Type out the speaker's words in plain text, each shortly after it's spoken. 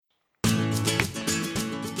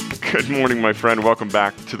Good morning, my friend. Welcome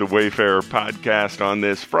back to the Wayfarer podcast on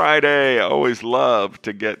this Friday. I always love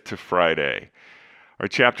to get to Friday. Our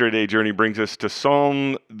chapter a day journey brings us to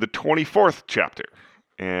Psalm, the 24th chapter.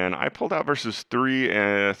 And I pulled out verses 3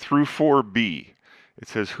 through 4b. It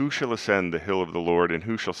says, "Who shall ascend the hill of the Lord, and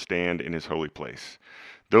who shall stand in his holy place?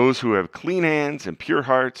 Those who have clean hands and pure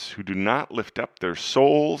hearts, who do not lift up their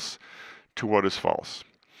souls to what is false."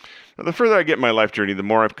 Now, the further I get in my life journey, the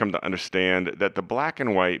more I've come to understand that the black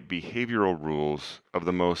and white behavioral rules of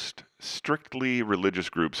the most strictly religious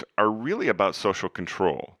groups are really about social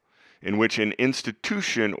control, in which an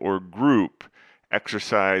institution or group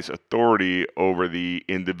exercise authority over the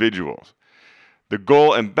individuals. The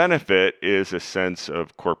goal and benefit is a sense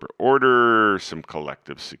of corporate order, some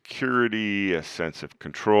collective security, a sense of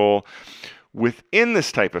control. Within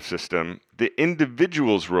this type of system, the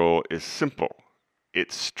individual's role is simple.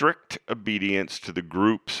 It's strict obedience to the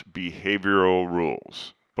group's behavioral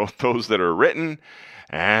rules, both those that are written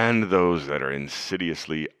and those that are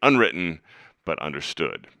insidiously unwritten but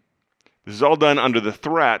understood. This is all done under the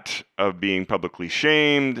threat of being publicly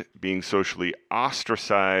shamed, being socially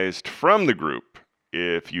ostracized from the group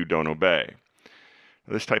if you don't obey.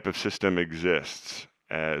 This type of system exists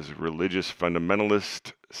as religious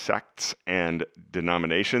fundamentalist sects and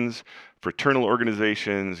denominations, fraternal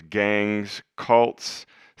organizations, gangs, cults,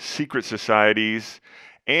 secret societies,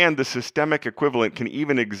 and the systemic equivalent can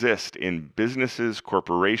even exist in businesses,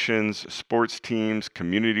 corporations, sports teams,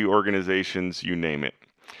 community organizations, you name it.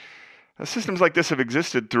 Now, systems like this have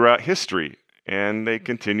existed throughout history, and they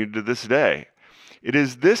continue to this day. It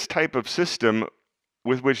is this type of system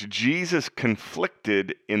with which Jesus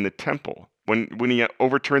conflicted in the temple. When he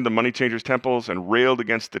overturned the money changers' temples and railed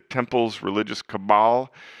against the temple's religious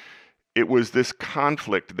cabal, it was this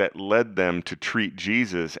conflict that led them to treat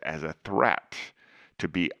Jesus as a threat, to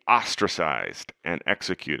be ostracized and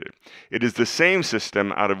executed. It is the same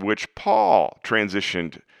system out of which Paul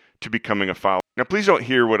transitioned to becoming a follower. Now, please don't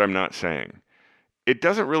hear what I'm not saying. It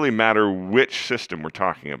doesn't really matter which system we're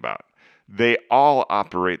talking about. They all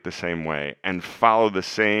operate the same way and follow the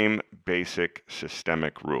same basic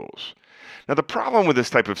systemic rules. Now, the problem with this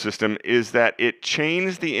type of system is that it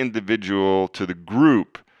chains the individual to the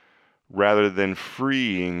group rather than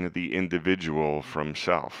freeing the individual from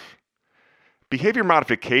self. Behavior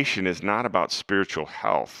modification is not about spiritual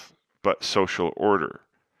health, but social order.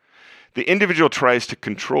 The individual tries to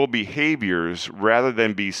control behaviors rather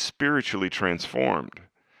than be spiritually transformed.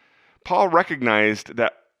 Paul recognized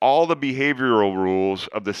that all the behavioral rules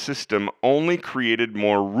of the system only created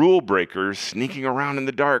more rule breakers sneaking around in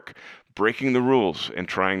the dark, breaking the rules and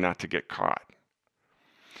trying not to get caught.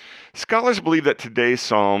 Scholars believe that today's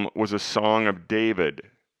psalm was a song of David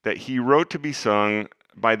that he wrote to be sung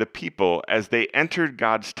by the people as they entered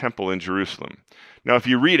God's temple in Jerusalem. Now, if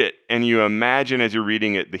you read it and you imagine as you're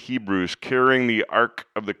reading it the Hebrews carrying the Ark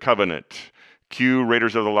of the Covenant, cue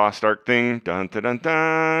Raiders of the Lost Ark thing, dun, dun, dun,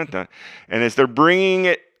 dun, dun. And as they're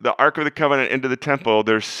bringing the Ark of the Covenant into the temple,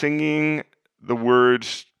 they're singing the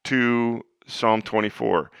words to Psalm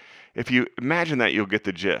 24. If you imagine that, you'll get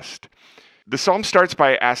the gist. The psalm starts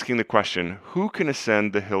by asking the question, who can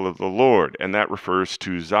ascend the hill of the Lord? And that refers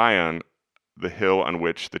to Zion, the hill on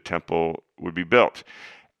which the temple would be built.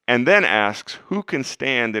 And then asks, who can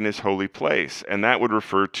stand in his holy place? And that would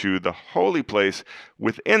refer to the holy place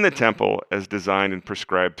within the temple as designed and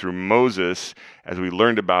prescribed through Moses, as we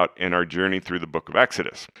learned about in our journey through the book of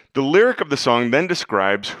Exodus. The lyric of the song then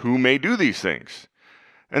describes who may do these things.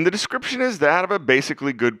 And the description is that of a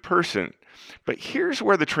basically good person. But here's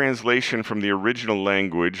where the translation from the original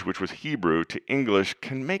language, which was Hebrew, to English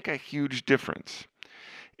can make a huge difference.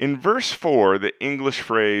 In verse 4, the English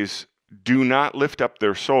phrase, "do not lift up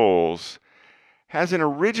their souls," has an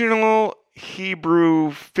original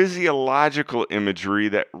Hebrew physiological imagery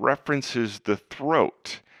that references the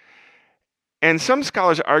throat. And some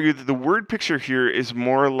scholars argue that the word picture here is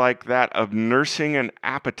more like that of nursing an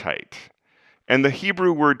appetite. And the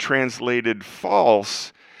Hebrew word translated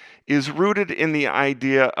false is rooted in the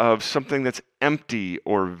idea of something that's empty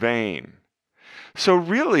or vain. So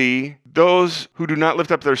really, those who do not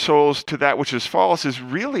lift up their souls to that which is false is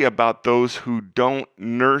really about those who don't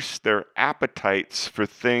nurse their appetites for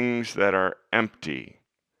things that are empty.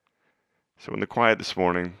 So in the quiet this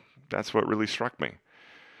morning, that's what really struck me.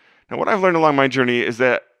 Now, what I've learned along my journey is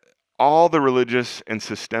that all the religious and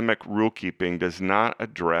systemic rule-keeping does not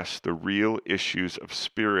address the real issues of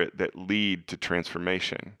spirit that lead to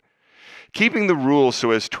transformation. Keeping the rules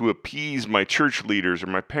so as to appease my church leaders or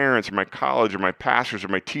my parents or my college or my pastors or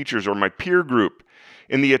my teachers or my peer group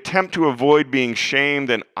in the attempt to avoid being shamed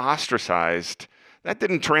and ostracized, that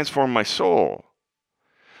didn't transform my soul.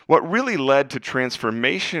 What really led to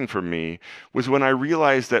transformation for me was when I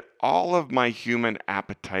realized that all of my human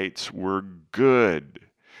appetites were good.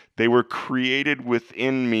 They were created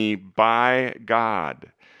within me by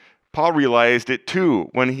God. Paul realized it too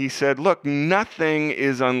when he said, look, nothing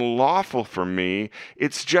is unlawful for me.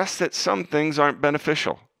 It's just that some things aren't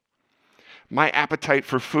beneficial. My appetite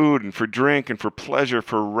for food and for drink and for pleasure,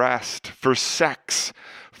 for rest, for sex,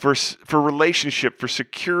 for relationship, for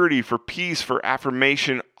security, for peace, for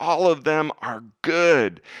affirmation, all of them are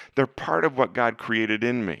good. They're part of what God created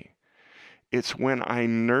in me. It's when I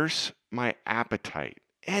nurse my appetite,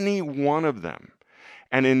 any one of them,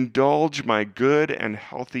 and indulge my good and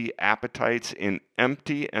healthy appetites in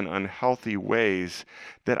empty and unhealthy ways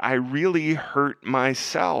that I really hurt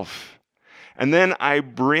myself. And then I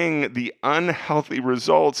bring the unhealthy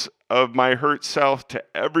results of my hurt self to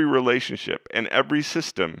every relationship and every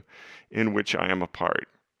system in which I am a part.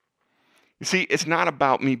 You see, it's not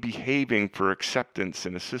about me behaving for acceptance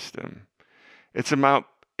in a system. It's about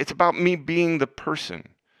me being the person,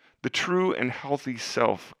 the true and healthy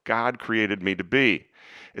self God created me to be.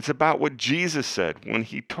 It's about what Jesus said when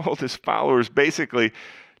he told his followers, basically,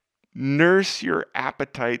 nurse your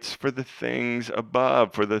appetites for the things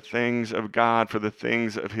above, for the things of God, for the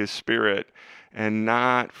things of his Spirit, and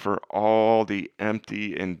not for all the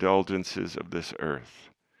empty indulgences of this earth,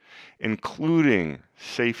 including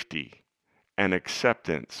safety and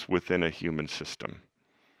acceptance within a human system.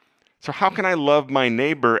 So how can I love my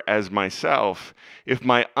neighbor as myself if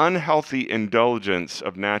my unhealthy indulgence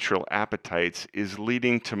of natural appetites is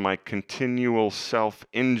leading to my continual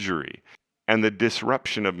self-injury and the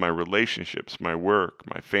disruption of my relationships, my work,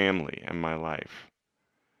 my family, and my life?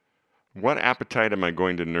 What appetite am I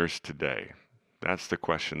going to nurse today? That's the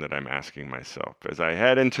question that I'm asking myself as I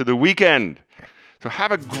head into the weekend. So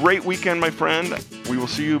have a great weekend, my friend. We will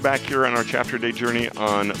see you back here on our Chapter a Day journey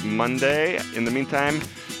on Monday. In the meantime,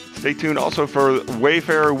 stay tuned also for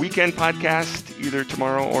Wayfarer Weekend Podcast, either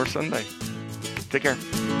tomorrow or Sunday. Take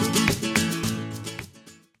care.